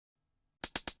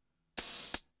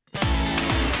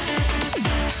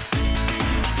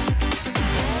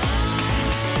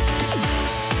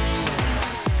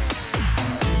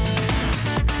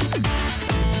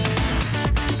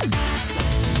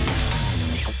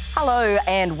Hello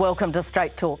and welcome to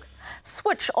Straight Talk.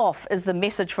 Switch off is the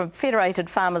message from federated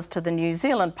farmers to the New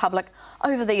Zealand public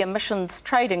over the emissions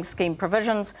trading scheme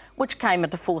provisions which came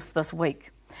into force this week.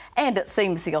 And it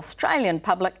seems the Australian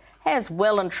public has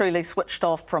well and truly switched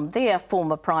off from their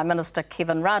former Prime Minister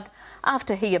Kevin Rudd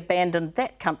after he abandoned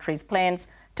that country's plans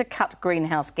to cut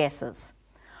greenhouse gases.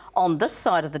 On this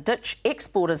side of the ditch,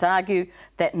 exporters argue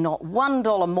that not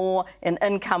 $1 more in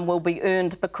income will be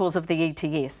earned because of the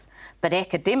ETS, but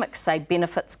academics say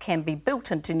benefits can be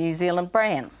built into New Zealand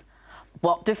brands.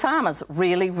 What do farmers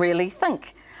really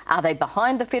think? Are they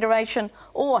behind the Federation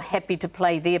or happy to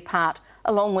play their part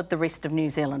along with the rest of New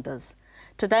Zealanders?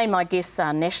 Today my guests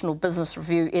are National Business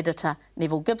Review editor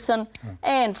Nevil Gibson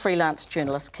and freelance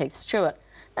journalist Keith Stewart.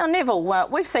 Now, Nevil,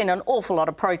 we've seen an awful lot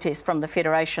of protest from the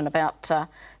Federation about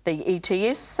the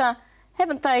ETS.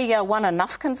 Haven't they won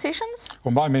enough concessions?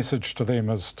 Well, my message to them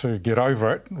is to get over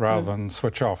it rather than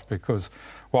switch off, because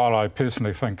while I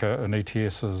personally think an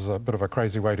ETS is a bit of a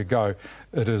crazy way to go,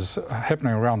 it is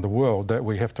happening around the world that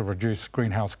we have to reduce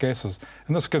greenhouse gases.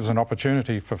 And this gives an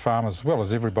opportunity for farmers, as well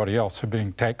as everybody else who are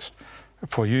being taxed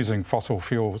for using fossil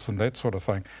fuels and that sort of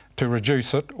thing, to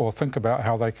reduce it or think about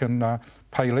how they can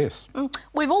pay less.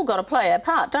 We've all got to play our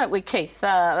part, don't we, Keith?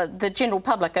 The general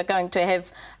public are going to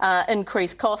have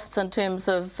increased costs in terms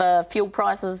of fuel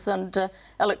prices and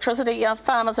electricity.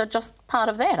 Farmers are just part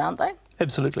of that, aren't they?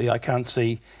 Absolutely. I can't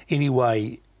see any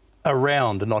way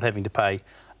around not having to pay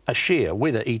a share.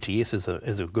 Whether ETS is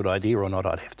a good idea or not,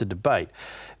 I'd have to debate.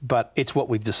 But it's what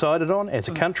we've decided on as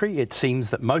a country. It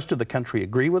seems that most of the country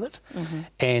agree with it,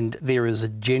 and there is a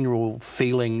general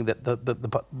feeling that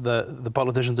the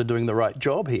politicians are doing the right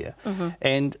job here.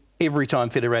 And every time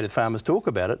federated farmers talk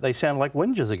about it, they sound like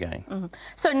whingers again.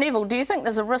 So, Nevil, do you think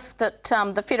there's a risk that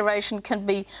the Federation can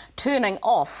be turning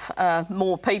off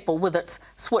more people with its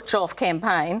switch-off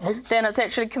campaign than it's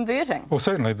actually converting? Well,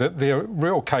 certainly. There are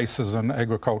real cases in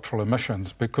agricultural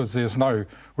emissions because there's no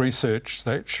research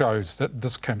that shows that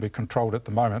this can be controlled at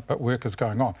the moment, but work is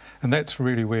going on. And that's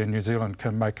really where New Zealand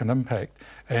can make an impact.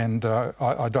 And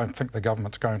I don't think the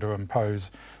government's going to impose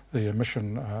the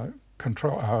emission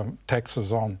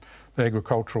taxes on the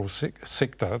agricultural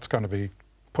sector. It's going to be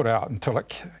put out until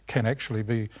it can actually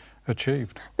be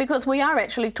achieved. Because we are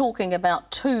actually talking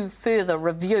about 2 further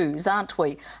reviews, aren't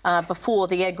we, before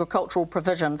the agricultural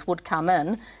provisions would come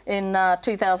in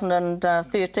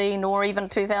 2013 or even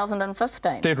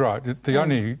 2015. Dead right. The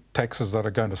only taxes that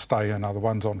are going to stay in are the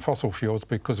ones on fossil fuels,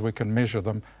 because we can measure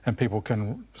them and people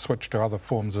can switch to other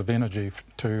forms of energy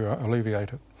to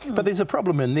alleviate it. But there's a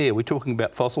problem in there. We're talking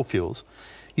about fossil fuels.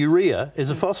 Urea is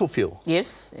a fossil fuel.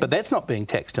 Yes. But that's not being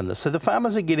taxed in this. So the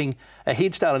farmers are getting a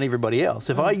head start on everybody else.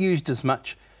 If I used as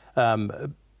much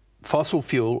fossil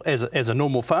fuel as a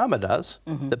normal farmer does,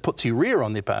 that puts urea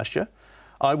on their pasture,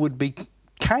 I would be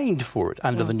caned for it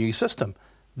under the new system.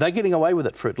 They're getting away with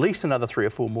it for at least another 3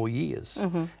 or 4 more years.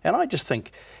 And I just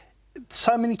think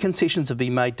so many concessions have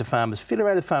been made to farmers.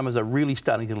 Federated farmers are really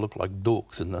starting to look like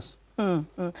dorks in this.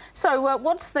 So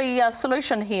what's the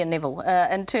solution here, Nevil,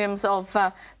 in terms of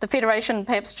the Federation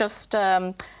perhaps just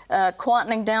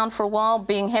quietening down for a while,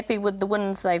 being happy with the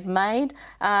wins they've made,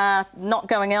 not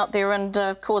going out there and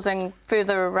causing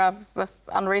further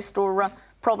unrest or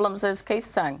problems, as Keith's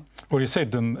saying? Well, you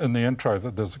said in the intro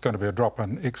that there's going to be a drop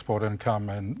in export income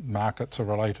and markets are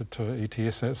related to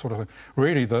ETS, that sort of thing.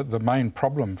 Really, the main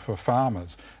problem for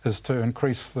farmers is to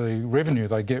increase the revenue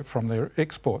they get from their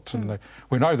exports. And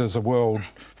we know there's a world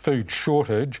food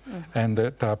shortage and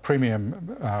that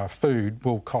premium food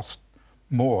will cost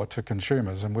more to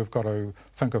consumers, and we've got to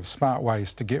think of smart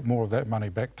ways to get more of that money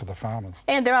back to the farmers.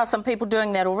 And there are some people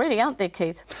doing that already, aren't there,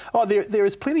 Keith? Oh, there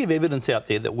is plenty of evidence out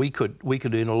there that we could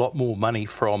earn a lot more money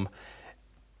from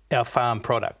our farm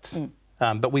products,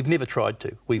 but we've never tried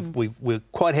to. We're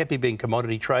quite happy being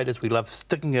commodity traders. We love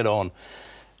sticking it on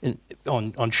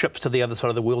ships to the other side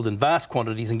of the world in vast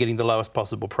quantities and getting the lowest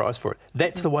possible price for it.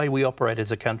 That's the way we operate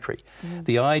as a country.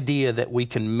 The idea that we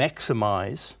can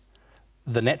maximise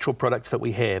the natural products that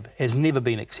we have has never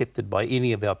been accepted by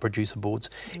any of our producer boards,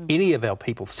 any of our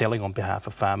people selling on behalf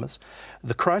of farmers.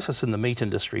 The crisis in the meat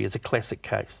industry is a classic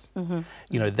case.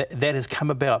 You know, that has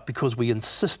come about because we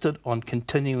insisted on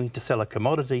continuing to sell a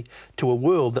commodity to a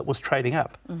world that was trading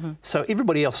up. So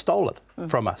everybody else stole it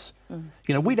from us.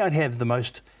 You know, we don't have the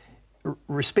most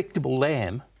respectable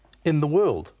lamb in the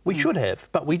world. We should have,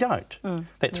 but we don't.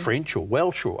 That's French or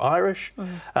Welsh or Irish.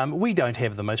 We don't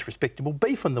have the most respectable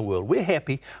beef in the world. We're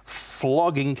happy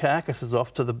flogging carcasses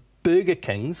off to the Burger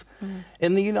Kings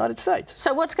in the United States.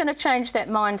 So what's going to change that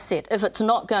mindset if it's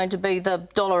not going to be the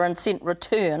dollar and cent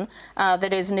return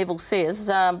that, as Nevil says,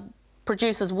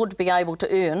 producers would be able to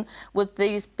earn with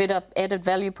these better added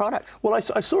value products. Well,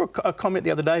 I saw a comment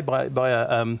the other day by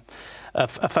a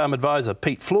farm advisor,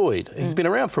 Pete Floyd. He's been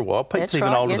around for a while. Pete's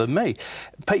even older than me.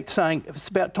 Pete's saying it's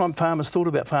about time farmers thought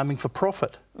about farming for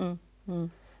profit.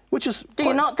 Which is do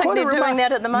you not think they're doing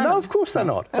that at the moment? No, of course they're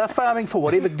not. They're farming for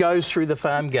whatever goes through the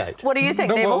farm gate. What do you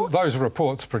think, Nevil? Well, those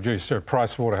reports produced,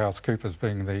 PricewaterhouseCoopers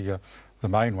being the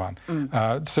main one.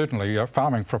 Certainly,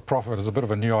 farming for profit is a bit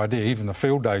of a new idea. Even the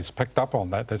field days picked up on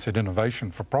that. They said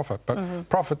innovation for profit, but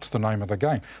profit's the name of the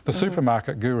game. The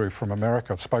supermarket guru from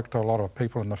America spoke to a lot of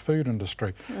people in the food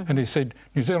industry, and he said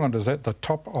New Zealand is at the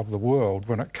top of the world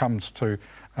when it comes to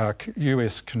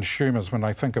US consumers when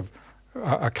they think of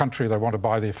a country they want to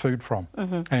buy their food from,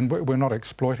 and we're not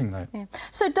exploiting that. Yeah.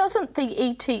 So doesn't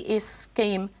the ETS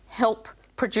scheme help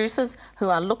producers who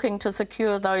are looking to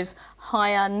secure those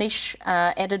higher niche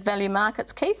added value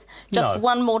markets, Keith? Just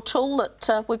one more tool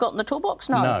that we've got in the toolbox?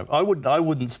 No, I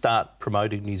wouldn't start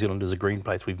promoting New Zealand as a green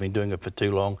place. We've been doing it for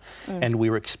too long, and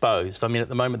we're exposed. I mean, at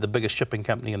the moment, the biggest shipping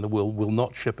company in the world will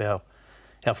not ship our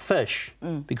fish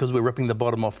because we're ripping the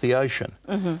bottom off the ocean.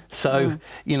 So,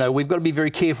 you know, we've got to be very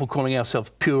careful calling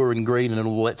ourselves pure and green and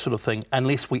all that sort of thing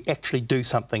unless we actually do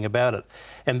something about it.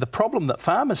 And the problem that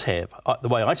farmers have, the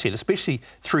way I see it, especially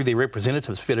through their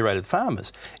representatives, Federated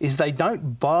Farmers, is they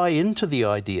don't buy into the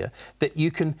idea that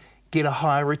you can get a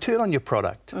higher return on your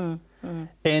product.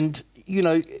 And, you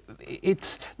know,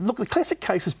 look, the classic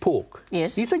case is pork.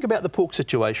 Yes. You think about the pork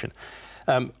situation.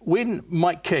 When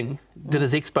Mike King did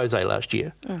his expose last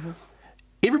year,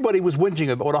 everybody was whinging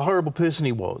about what a horrible person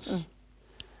he was.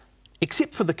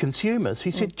 Except for the consumers, who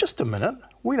said, just a minute,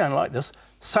 we don't like this.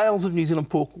 Sales of New Zealand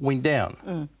pork went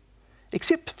down.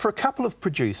 Except for a couple of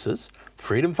producers,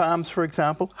 Freedom Farms, for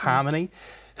example, Harmony,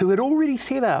 who had already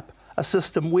set up a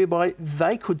system whereby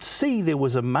they could see there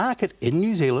was a market in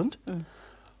New Zealand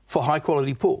for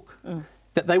high-quality pork.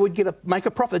 That they would make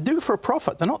a profit. They do it for a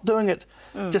profit. They're not doing it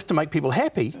just to make people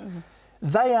happy.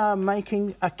 They are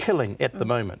making a killing at the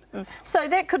moment. So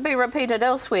that could be repeated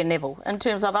elsewhere, Neville, in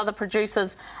terms of other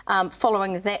producers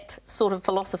following that sort of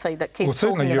philosophy that Keith's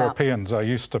talking about. Certainly Europeans are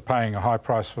used to paying a high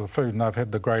price for the food, and they've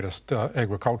had the greatest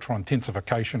agricultural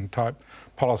intensification type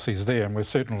policies there, and we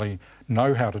certainly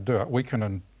know how to do it. We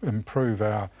can improve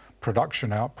our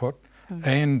production output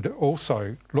and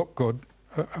also look good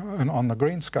on the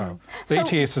green scale. The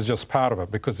ETS is just part of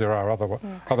it because there are other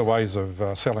ways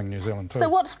of selling New Zealand too. So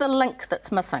what's the link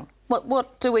that's missing?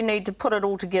 What do we need to put it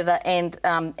all together and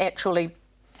actually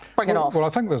bring it off? Well, I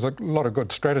think there's a lot of good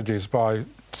strategies by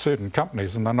certain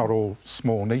companies, and they're not all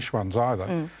small niche ones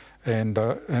either.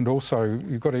 And also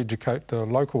you've got to educate the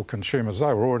local consumers. They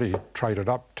were already traded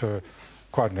up to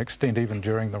quite an extent even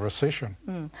during the recession.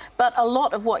 But a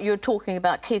lot of what you're talking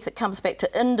about, Keith, it comes back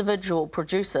to individual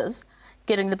producers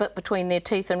getting the bit between their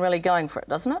teeth and really going for it,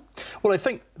 doesn't it? Well, I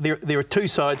think there are two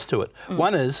sides to it.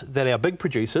 One is that our big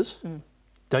producers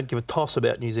don't give a toss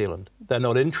about New Zealand. They're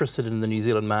not interested in the New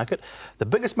Zealand market. The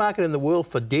biggest market in the world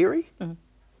for dairy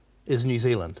is New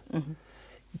Zealand.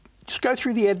 Just go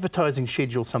through the advertising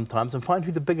schedule sometimes and find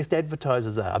who the biggest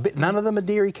advertisers are. I bet none of them are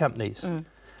dairy companies.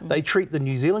 They treat the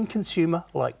New Zealand consumer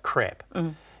like crap.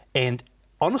 And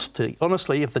honestly,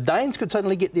 if the Danes could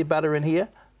suddenly get their butter in here,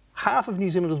 half of New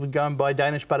Zealanders would go and buy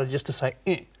Danish butter just to say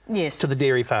to the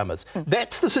dairy farmers.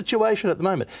 That's the situation at the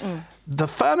moment. The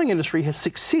farming industry has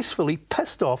successfully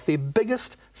pissed off their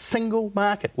biggest single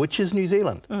market, which is New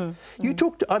Zealand. You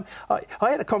talked. I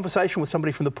had a conversation with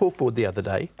somebody from the pork board the other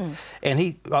day,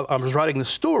 and I was writing the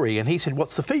story, and he said,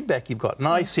 "What's the feedback you've got?" And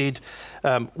I said,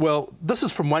 "Well, this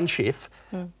is from one chef.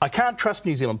 I can't trust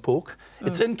New Zealand pork.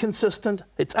 It's inconsistent.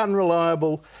 It's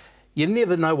unreliable. You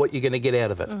never know what you're going to get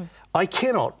out of it. I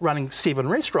cannot, running 7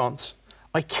 restaurants,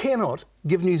 I cannot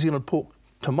give New Zealand pork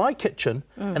to my kitchen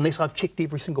unless I've checked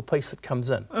every single piece that comes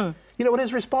in." You know what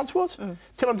his response was?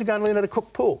 Tell him to go and learn how to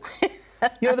cook pork.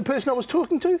 You know the person I was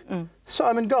talking to?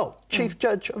 Simon Galt, Chief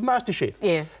Judge of MasterChef.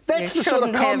 Yeah. That's the sort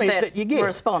of comment that you get.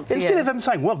 Response, Instead of him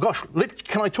saying, well, gosh,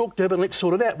 can I talk to him and let's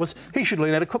sort it out, was he should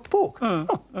learn how to cook pork.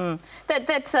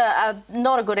 That's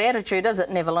not a good attitude, is it,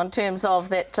 Neville, in terms of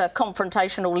that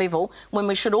confrontational level when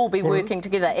we should all be working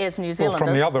together as New Zealanders? Well,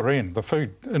 from the other end, the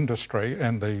food industry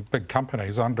and the big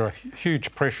companies are under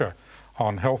huge pressure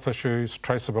on health issues,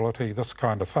 traceability, this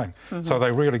kind of thing. So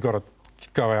they really got to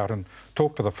go out and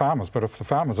talk to the farmers, but if the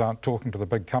farmers aren't talking to the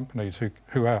big companies who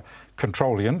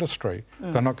control the industry,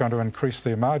 they're not going to increase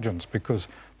their margins because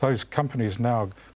those companies now